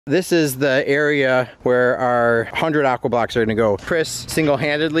This is the area where our 100 aqua blocks are gonna go. Chris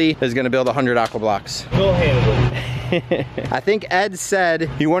single-handedly is gonna build 100 aqua blocks. Single-handedly. I think Ed said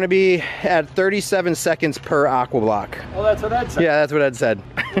you want to be at 37 seconds per aqua block. Oh, that's what Ed said. Yeah, that's what Ed said.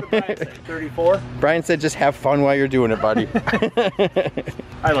 What did Brian say? 34? Brian said just have fun while you're doing it, buddy.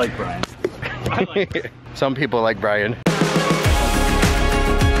 I like Brian. Some people like Brian.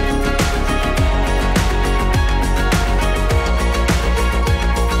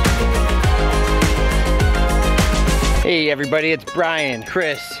 Hey everybody, it's Brian,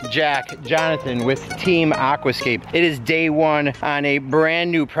 Chris, Jack, Jonathan with Team Aquascape. It is day one on a brand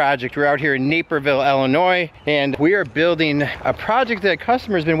new project. We're out here in Naperville, Illinois, and we are building a project that a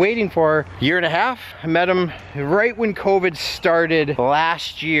customer's been waiting for a year and a half. I met him right when COVID started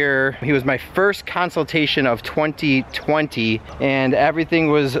last year. He was my first consultation of 2020, and everything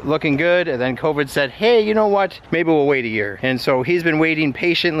was looking good, and then COVID said, hey, you know what? Maybe we'll wait a year. And so he's been waiting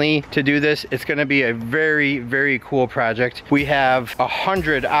patiently to do this. It's gonna be a very, very cool project. We have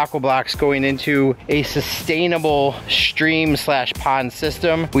 100 aqua blocks going into a sustainable stream / pond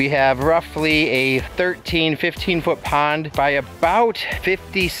system. We have roughly a 15 foot pond by about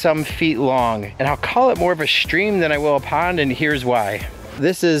 50 some feet long. And I'll call it more of a stream than I will a pond, and here's why.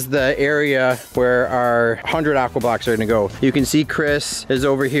 This is the area where our 100 aqua blocks are gonna go. You can see Chris is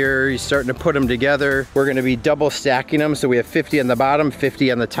over here. He's starting to put them together. We're gonna be double stacking them. So we have 50 on the bottom, 50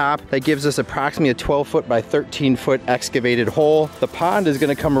 on the top. That gives us approximately a 12 foot by 13 foot excavated hole. The pond is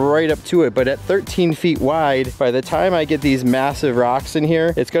gonna come right up to it, but at 13 feet wide, by the time I get these massive rocks in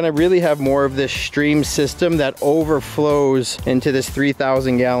here, it's gonna really have more of this stream system that overflows into this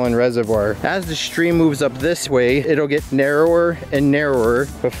 3,000 gallon reservoir. As the stream moves up this way, it'll get narrower and narrower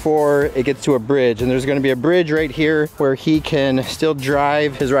before it gets to a bridge. And there's going to be a bridge right here where he can still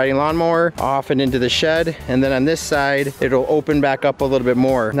drive his riding lawnmower off and into the shed. And then on this side, it'll open back up a little bit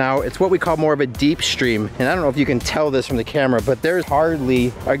more. Now, it's what we call more of a deep stream. And I don't know if you can tell this from the camera, but there's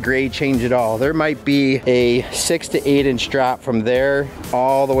hardly a grade change at all. There might be a 6 to 8 inch drop from there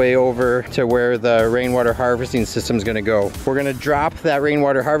all the way over to where the rainwater harvesting system is going to go. We're going to drop that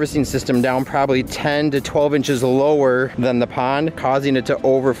rainwater harvesting system down probably 10 to 12 inches lower than the pond, causing it to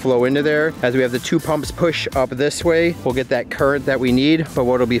overflow into there. As we have the 2 pumps push up this way, we'll get that current that we need. But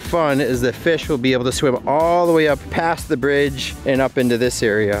what'll be fun is the fish will be able to swim all the way up past the bridge and up into this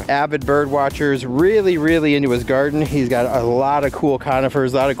area. Avid bird watchers, really into his garden. He's got a lot of cool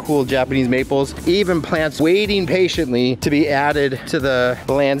conifers, a lot of cool Japanese maples, even plants waiting patiently to be added to the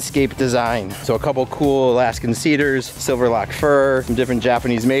landscape design. So a couple cool Alaskan cedars, silverlock fir, some different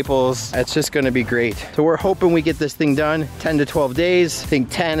Japanese maples. It's just gonna be great. So we're hoping we get this thing done 10 to 12 days. I think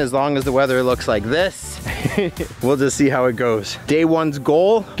 10 as long as the weather looks like this. We'll just see how it goes. Day one's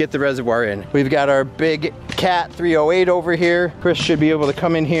goal, get the reservoir in. We've got our big Cat 308 over here. Chris should be able to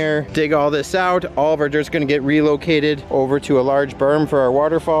come in here, dig all this out. All of our dirt's gonna get relocated over to a large berm for our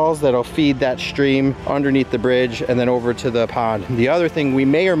waterfalls that'll feed that stream underneath the bridge and then over to the pond. The other thing we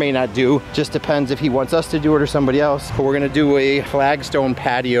may or may not do, just depends if he wants us to do it or somebody else, but we're gonna do a flagstone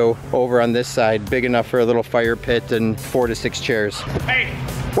patio over on this side, big enough for a little fire pit and 4 to 6 chairs. Hey!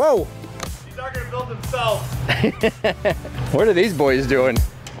 Whoa! These aren't gonna build themselves. What are these boys doing?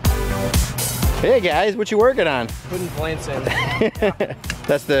 Hey guys, what you working on? Putting plants in.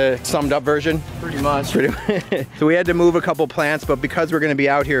 That's the summed up version? Pretty much. So we had to move a couple plants, but because we're gonna be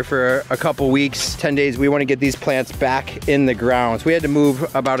out here for a couple weeks, 10 days, we wanna get these plants back in the ground. So we had to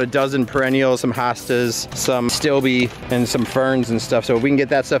move about a dozen perennials, some hostas, some stilby, and some ferns and stuff. So if we can get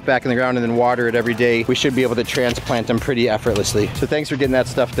that stuff back in the ground and then water it every day, we should be able to transplant them pretty effortlessly. So thanks for getting that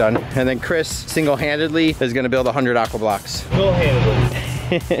stuff done. And then Chris, single-handedly, is gonna build 100 aqua blocks. Single-handedly.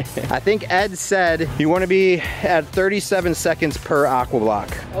 I think Ed said you want to be at 37 seconds per aqua block.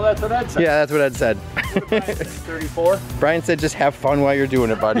 Oh, that's what Ed said. Yeah, that's what Ed said. What did Brian say? 34? Brian said just have fun while you're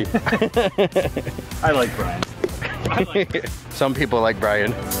doing it, buddy. I like Brian. Some people like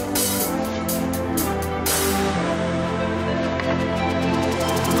Brian.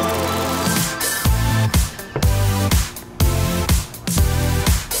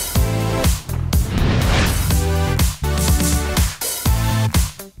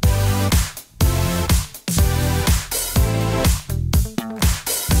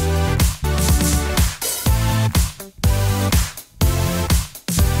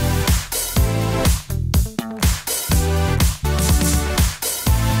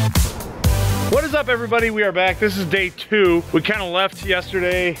 up, everybody? We are back. This is day 2. We kind of left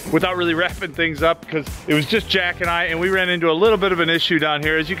yesterday without really wrapping things up because it was just Jack and I, and we ran into a little bit of an issue down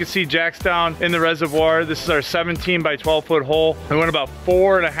here. As you can see, Jack's down in the reservoir. This is our 17 by 12 foot hole. We went about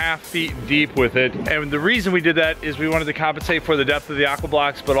 4.5 feet deep with it. And the reason we did that is we wanted to compensate for the depth of the aqua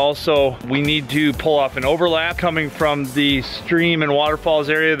blocks, but also we need to pull off an overlap coming from the stream and waterfalls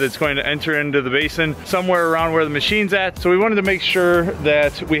area that's going to enter into the basin somewhere around where the machine's at. So we wanted to make sure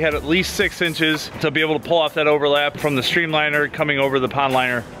that we had at least 6 inches to be able to pull off that overlap from the streamliner coming over the pond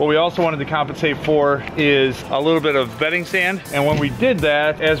liner. What we also wanted to compensate for is a little bit of bedding sand. And when we did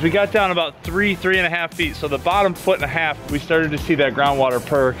that, as we got down about 3.5 feet, so the bottom 1.5 feet, we started to see that groundwater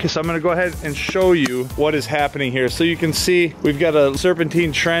perk. So I'm gonna go ahead and show you what is happening here. So you can see we've got a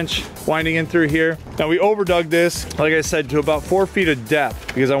serpentine trench winding in through here. Now we overdug this, like I said, to about 4 feet of depth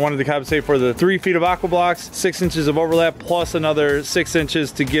because I wanted to compensate for the 3 feet of aqua blocks, 6 inches of overlap, plus another 6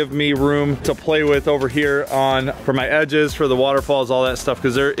 inches to give me room to play with over here for my edges, for the waterfalls, all that stuff,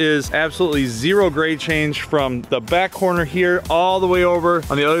 because there is absolutely zero grade change from the back corner here all the way over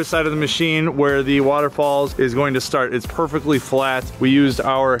on the other side of the machine where the waterfalls is going to start. It's perfectly flat. We used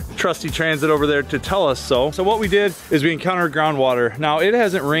our trusty transit over there to tell us so. So what we did is we encountered groundwater. Now it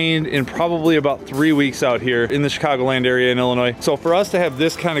hasn't rained in probably about 3 weeks out here in the Chicagoland area in Illinois. So for us to have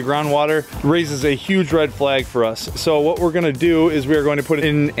this kind of groundwater raises a huge red flag for us. So what we're gonna do is we are going to put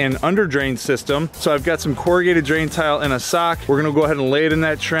in an under drain system. So I've got some corrugated drain tile and a sock. We're gonna go ahead and lay it in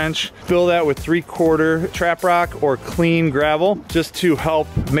that trench, fill that with 3/4 trap rock or clean gravel, just to help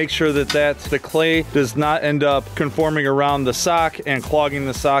make sure that the clay does not end up conforming around the sock and clogging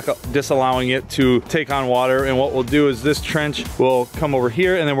the sock, disallowing it to take on water. And what we'll do is this trench will come over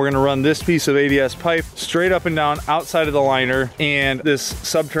here, and then we're gonna run this piece of ADS pipe straight up and down outside of the liner, and this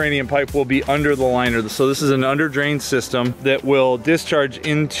subterranean pipe will be under the liner. So this is an under drain system that will discharge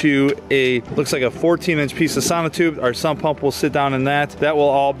into looks like a 14-inch piece of sonotube. Our sump pump will sit down in that. That will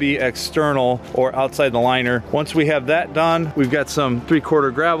all be external or outside the liner. Once we have that done, we've got some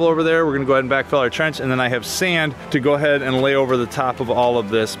 3/4 gravel over there. We're gonna go ahead and backfill our trench, and then I have sand to go ahead and lay over the top of all of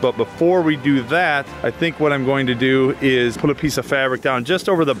this. But before we do that, I think what I'm going to do is put a piece of fabric down just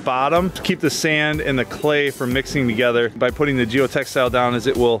over the bottom to keep the sand and the clay from mixing together by putting the geotextile down, as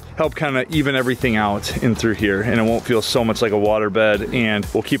it will help kind of even everything out in through here, and it won't feel so much like a water bed, and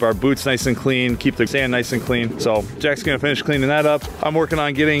we'll keep our boots nice and clean, keep the sand nice and clean. So Jack's gonna finish cleaning that up. I'm working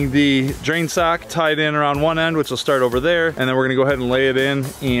on getting the drain sock tied in around one end, which will start over there, and then we're gonna go ahead and lay it in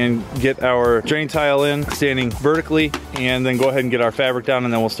and get our drain tile in, standing vertically, and then go ahead and get our fabric down,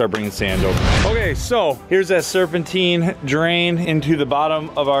 and then we'll start bringing sand over. Okay, so here's that serpentine drain into the bottom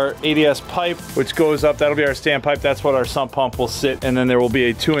of our ADS pipe, which goes up. That'll be our standpipe. That's what our sump pump will sit, and then there will be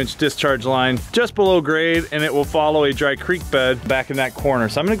a 2-inch discharge line just below grade, and it will follow a dry creek bed back in that corner.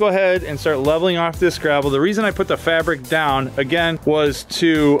 So I'm gonna go ahead and start leveling off this gravel. The reason I put the fabric down, again, was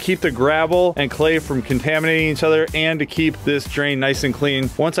to keep the gravel and clay from contaminating each other and to keep this drain nice and clean.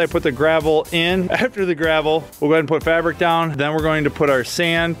 Once I put the gravel in, after the gravel, we'll go ahead and put fabric down. Then we're going to put our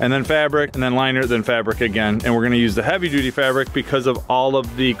sand, and then fabric, and then liner, then fabric again. And we're gonna use the heavy duty fabric because of all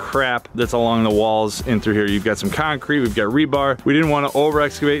of the crap that's along the walls in through here. You've got some concrete, we've got rebar. We didn't want to over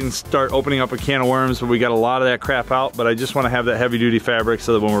excavate and start opening up a can of worms, but we got a lot of that crap out. But I just want to have that heavy duty fabric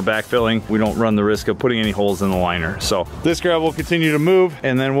so that when we're backfilling, we don't run the risk of putting any holes in the liner. So this gravel will continue to move,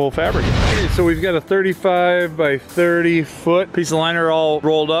 and then we'll fabricate. Okay, so we've got a 35 by 30 foot piece of liner all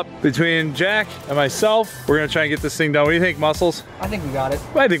rolled up between Jack and myself. We're gonna try and get this thing done. What do you think, Muscles? I think we got it.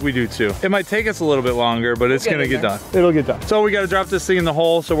 I think we do too. It might take us a little bit longer, but it's gonna get done. It'll get done. So we got to drop this thing in the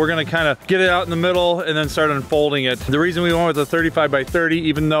hole. So we're gonna kind of get it out in the middle and then start unfolding it. The reason we went with a 35 by 30,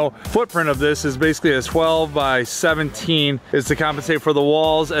 even though footprint of this is basically a 12 by 17, is to compensate for the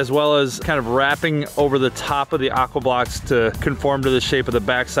walls, as well as kind of wrapping over the top of the aqua blocks to conform to the shape of the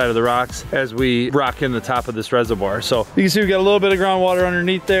backside of the rocks as we rock in the top of this reservoir. So you can see we got a little bit of groundwater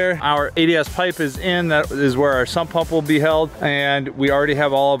underneath there. Our ADS pipe is in. That is where our sump pump will be held, and we already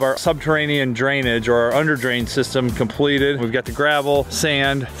have all of our subterranean drainage or our under drain system completed. We've got the gravel,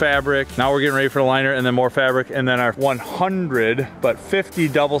 sand, fabric. Now we're getting ready for the liner, and then more fabric, and then our 100 but 50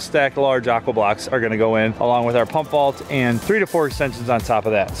 double stacked large aqua blocks are going to go in, along with our pump vault and 3 to 4 extensions on top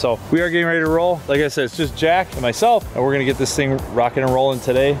of that. So we are getting ready to roll. Like I said, it's just Jack and myself, and we're going to get this thing rocking and rolling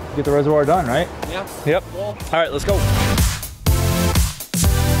today. Get the reservoir done, right? Yeah. Yep. Cool. All right, let's go.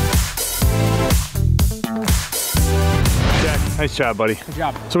 Nice job, buddy. Good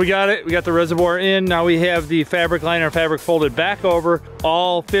job. So we got it. We got the reservoir in. Now we have the fabric liner, fabric folded back over.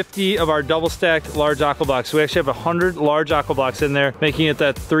 all 50 of our double stacked large aqua blocks. We actually have 100 large aqua blocks in there, making it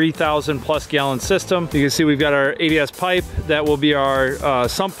that 3,000 plus gallon system. You can see we've got our ABS pipe that will be our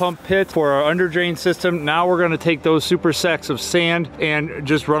sump pump pit for our under drain system. Now we're gonna take those super sacks of sand and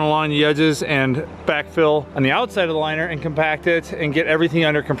just run along the edges and backfill on the outside of the liner and compact it and get everything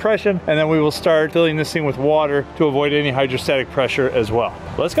under compression. And then we will start filling this thing with water to avoid any hydrostatic pressure as well.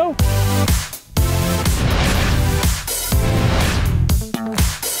 Let's go.